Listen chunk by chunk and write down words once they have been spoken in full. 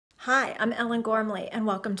Hi, I'm Ellen Gormley and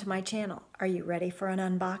welcome to my channel. Are you ready for an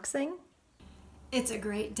unboxing? It's a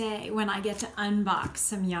great day when I get to unbox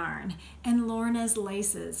some yarn, and Lorna's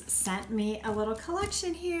Laces sent me a little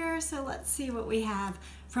collection here, so let's see what we have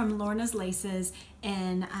from Lorna's Laces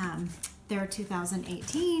in their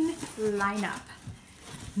 2018 lineup.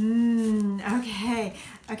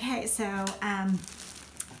 Okay, so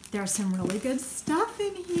there's some really good stuff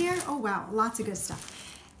in here. Oh wow, lots of good stuff.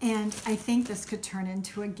 And I think this could turn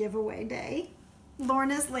into a giveaway day.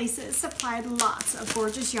 Lorna's Laces supplied lots of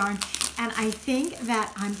gorgeous yarn, and I think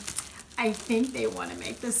they want to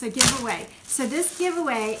make this a giveaway. So this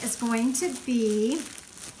giveaway is going to be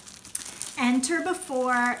enter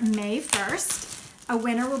before May 1st. A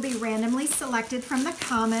winner will be randomly selected from the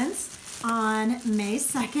comments on May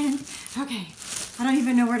 2nd. Okay, I don't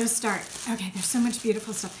even know where to start. Okay, there's so much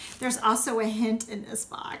beautiful stuff. There's also a hint in this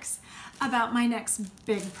box about my next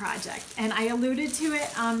big project, and I alluded to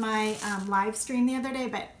it on my live stream the other day,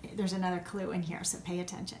 but there's another clue in here, so pay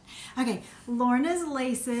attention. Okay, Lorna's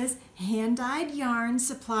Laces hand-dyed yarn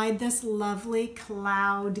supplied this lovely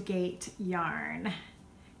Cloud Gate yarn.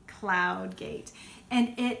 Cloud Gate,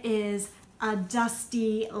 and it is a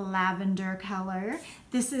dusty lavender color.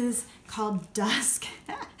 This is called Dusk.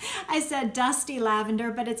 I said dusty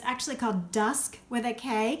lavender, but it's actually called Dusk with a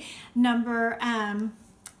K.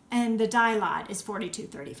 And the dye lot is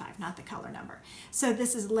 4235, not the color number. So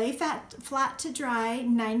this is lay flat to dry,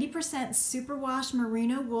 90% superwash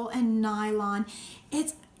merino wool and nylon.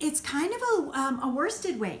 It's kind of a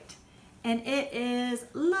worsted weight, and it is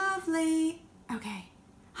lovely. Okay,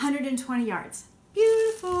 120 yards.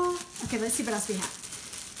 Beautiful. Okay, let's see what else we have.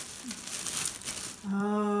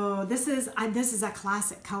 Oh, this is a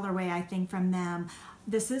classic colorway, I think, from them.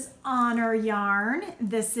 This is Honor yarn.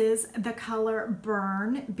 This is the color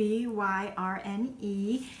Burn,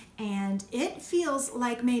 B-Y-R-N-E, and it feels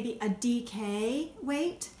like maybe a DK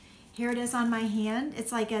weight. Here it is on my hand.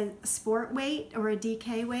 It's like a sport weight or a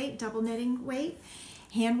DK weight, double knitting weight.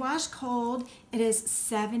 Hand wash cold. It is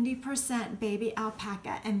 70% baby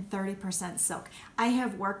alpaca and 30% silk. I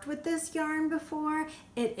have worked with this yarn before.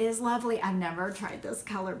 It is lovely. I've never tried this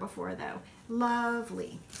color before though.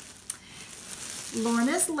 Lovely.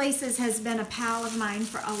 Lorna's Laces has been a pal of mine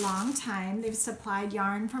for a long time. They've supplied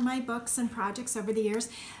yarn for my books and projects over the years.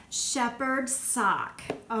 Shepherd Sock.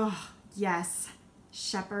 Oh, yes.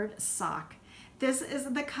 Shepherd Sock. This is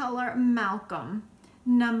the color Malcolm.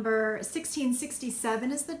 Number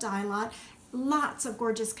 1667 is the dye lot. Lots of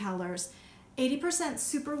gorgeous colors. 80%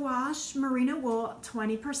 superwash merino wool,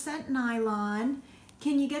 20% nylon.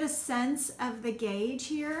 Can you get a sense of the gauge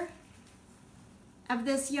here of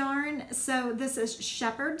this yarn? So this is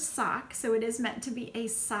Shepherd Sock, so it is meant to be a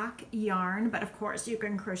sock yarn, but of course you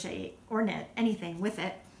can crochet or knit anything with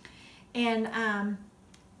it. And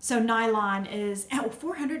so nylon is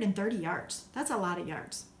 430 yards. That's a lot of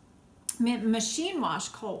yards. Machine wash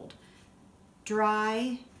cold,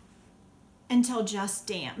 dry until just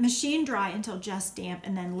damp. Machine dry until just damp,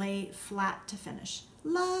 and then lay flat to finish.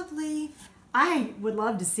 Lovely. I would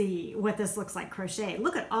love to see what this looks like crocheted.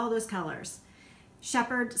 Look at all those colors.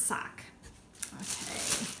 Shepherd Sock.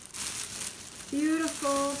 Okay.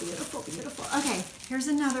 Beautiful, beautiful, beautiful. Okay, here's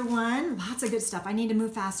another one. Lots of good stuff. I need to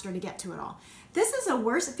move faster to get to it all. This is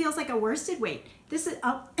it feels like a worsted weight. This is,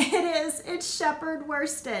 oh, it's shepherd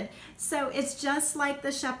worsted. So it's just like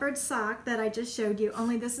the shepherd sock that I just showed you,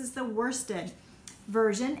 only this is the worsted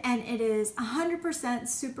version, and it is 100%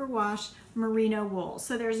 superwash merino wool.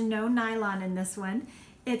 So there's no nylon in this one.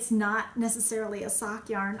 It's not necessarily a sock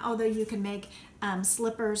yarn, although you can make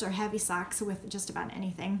slippers or heavy socks with just about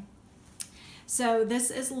anything. So this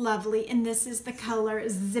is lovely, and this is the color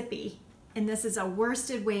Zippy, and this is a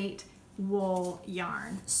worsted weight wool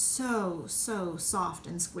yarn. So soft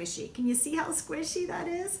and squishy. Can you see how squishy that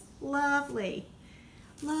is? Lovely.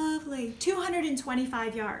 Lovely.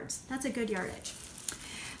 225 yards. That's a good yardage.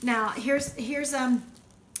 Now here's I'm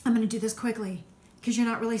going to do this quickly because you're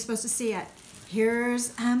not really supposed to see it.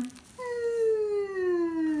 Here's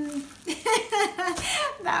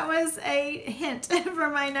that was a hint for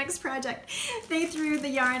my next project. They threw the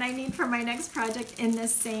yarn I need for my next project in the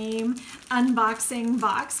same unboxing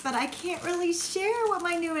box, but I can't really share what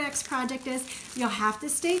my new next project is. You'll have to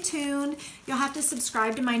stay tuned. You'll have to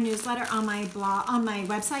subscribe to my newsletter on my blog, on my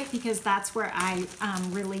website, because that's where I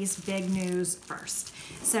release big news first.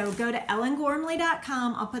 So go to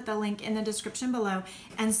ellengormley.com. I'll put the link in the description below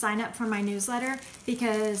and sign up for my newsletter,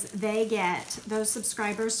 because those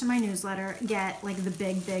subscribers to my newsletter get like the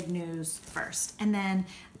big news first. And then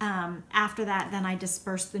after that, then I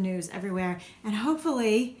disperse the news everywhere, and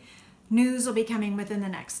hopefully news will be coming within the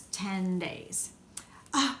next 10 days.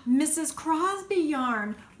 Mrs. Crosby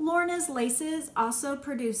yarn. Lorna's Laces also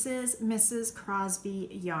produces Mrs. Crosby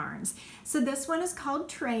yarns. So this one is called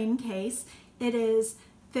Train Case. It is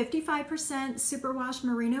 55% superwash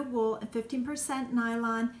merino wool and 15%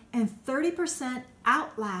 nylon and 30%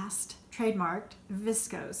 Outlast trademarked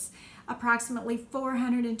viscose. Approximately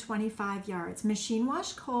 425 yards. Machine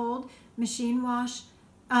wash cold, machine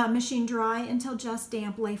dry until just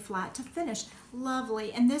damp, lay flat to finish.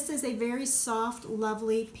 Lovely. And this is a very soft,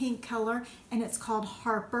 lovely pink color, and it's called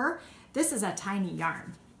Harper. This is a tiny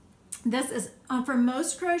yarn. This is, for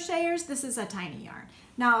most crocheters, this is a tiny yarn.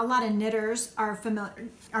 Now, a lot of knitters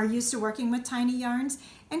are used to working with tiny yarns,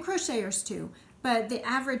 and crocheters too. But the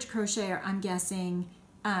average crocheter, I'm guessing,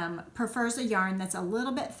 prefers a yarn that's a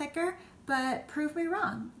little bit thicker, but prove me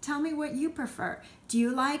wrong. Tell me what you prefer. Do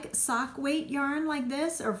you like sock weight yarn like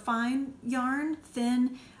this, or fine yarn,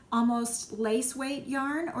 thin, almost lace weight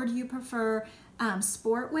yarn, or do you prefer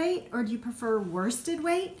sport weight, or do you prefer worsted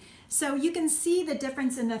weight? So you can see the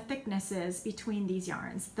difference in the thicknesses between these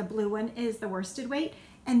yarns. The blue one is the worsted weight,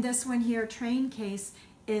 and this one here, Train Case,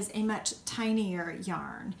 is a much tinier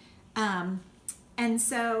yarn. And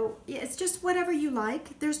so it's just whatever you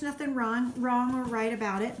like. There's nothing wrong or right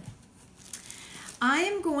about it. I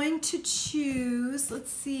am going to choose,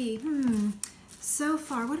 let's see, so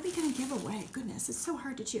far, what are we going to give away? Goodness, it's so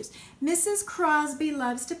hard to choose. Mrs. Crosby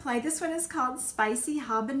Loves to Play. This one is called Spicy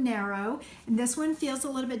Habanero, and this one feels a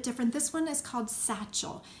little bit different. This one is called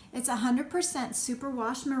Satchel. It's 100%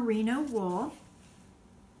 superwash merino wool,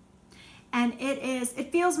 and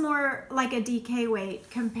it feels more like a DK weight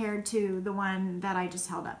compared to the one that I just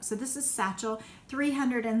held up. So this is Satchel,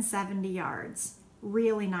 370 yards.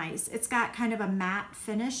 Really nice. It's got kind of a matte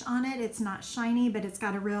finish on it. It's not shiny, but it's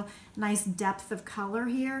got a real nice depth of color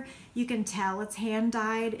here. You can tell it's hand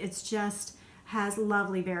dyed. It's just has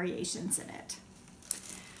lovely variations in it.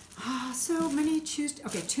 Oh, so many to choose.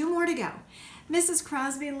 Okay, 2 more to go. Mrs.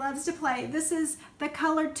 Crosby Loves to Play. This is the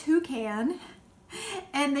color Toucan,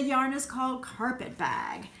 and the yarn is called Carpet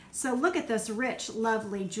Bag. So look at this rich,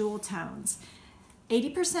 lovely jewel tones.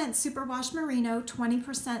 80% superwash merino,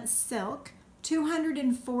 20% silk.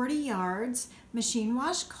 240 yards, machine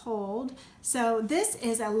wash cold. So this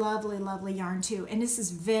is a lovely, lovely yarn too. And this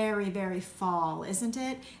is very, very fall, isn't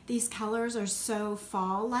it? These colors are so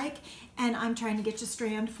fall-like. And I'm trying to get you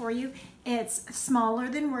strand for you. It's smaller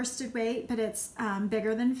than worsted weight, but it's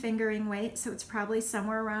bigger than fingering weight. So it's probably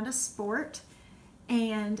somewhere around a sport.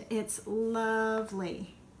 And it's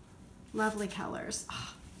lovely, lovely colors.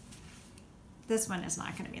 Oh, this one is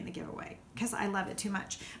not going to be in the giveaway because I love it too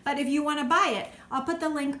much. But if you want to buy it, I'll put the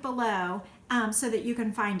link below so that you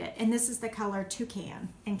can find it. And this is the color Toucan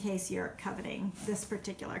in case you're coveting this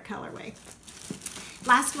particular colorway.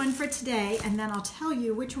 Last one for today, and then I'll tell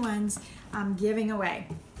you which ones I'm giving away.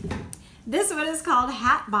 This one is called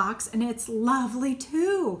Hat Box, and it's lovely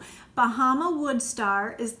too. Bahama Wood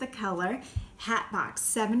Star is the color. Hat Box,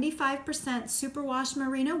 75% superwash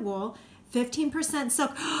merino wool, 15%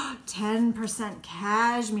 silk, 10%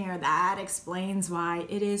 cashmere. That explains why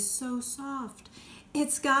it is so soft.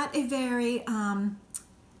 It's got a very,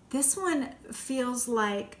 this one feels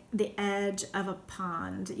like the edge of a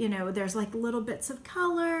pond. You know, there's like little bits of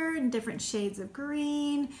color and different shades of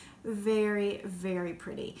green. Very, very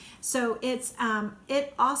pretty. So it's,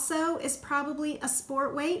 it also is probably a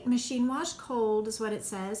sport weight. Machine wash cold is what it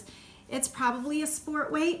says. It's probably a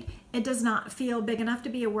sport weight. It does not feel big enough to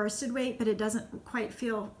be a worsted weight, but it doesn't quite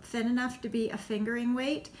feel thin enough to be a fingering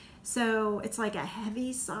weight. So it's like a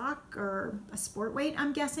heavy sock or a sport weight,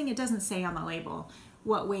 I'm guessing. It doesn't say on the label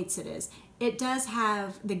what weights it is. It does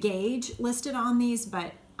have the gauge listed on these,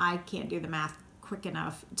 but I can't do the math quick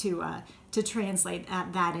enough to translate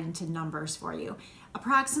that into numbers for you.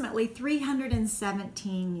 Approximately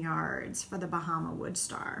 317 yards for the Bahama Wood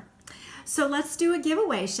Star. So let's do a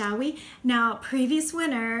giveaway, shall we? Now, previous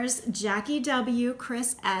winners, Jackie W.,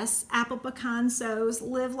 Chris S., Apple Pecan Sews,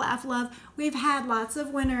 Live, Laugh, Love. We've had lots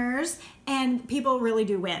of winners, and people really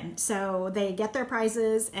do win. So they get their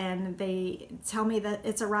prizes, and they tell me that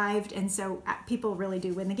it's arrived, and so people really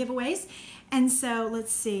do win the giveaways. And so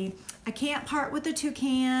let's see. I can't part with the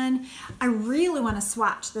Toucan. I really want to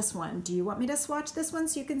swatch this one. Do you want me to swatch this one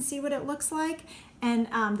so you can see what it looks like? And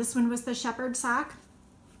this one was the shepherd sock.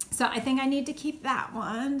 So I think I need to keep that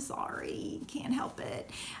one. Sorry, can't help it.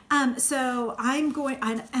 So I'm going,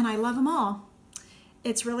 and I love them all.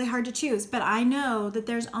 It's really hard to choose, but I know that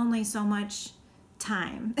there's only so much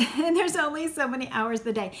time and there's only so many hours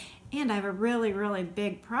a day. And I have a really, really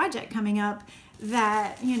big project coming up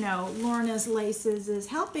that, you know, Lorna's Laces is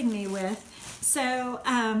helping me with. So,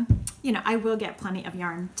 you know, I will get plenty of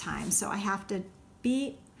yarn time. So I have to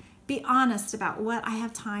Be honest about what I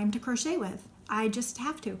have time to crochet with. I just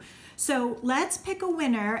have to. So let's pick a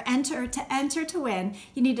winner. Enter to win.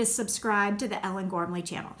 You need to subscribe to the Ellen Gormley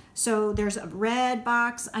channel. So there's a red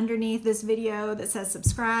box underneath this video that says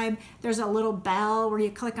subscribe. There's a little bell where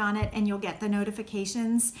you click on it and you'll get the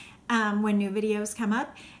notifications when new videos come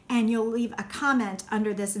up. And you'll leave a comment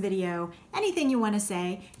under this video, anything you want to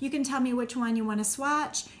say. You can tell me which one you want to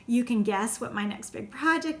swatch. You can guess what my next big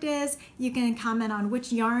project is. You can comment on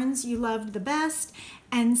which yarns you loved the best.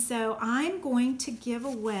 And so I'm going to give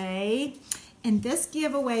away, in this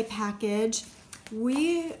giveaway package,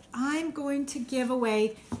 I'm going to give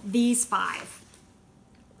away these 5.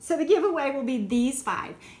 So the giveaway will be these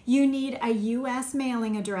 5. You need a US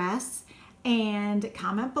mailing address, and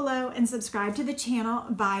comment below and subscribe to the channel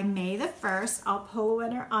by May the 1st. I'll pull a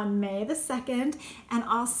winner on May the 2nd, and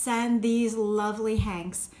I'll send these lovely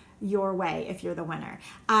hanks your way if you're the winner.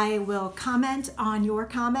 I will comment on your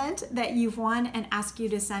comment that you've won and ask you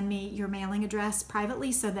to send me your mailing address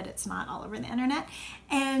privately so that it's not all over the internet,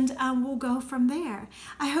 and we'll go from there.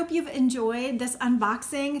 I hope you've enjoyed this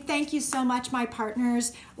unboxing. Thank you so much, my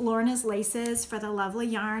partners, Lorna's Laces, for the lovely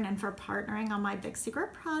yarn and for partnering on my big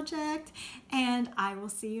secret project, and I will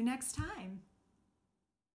see you next time.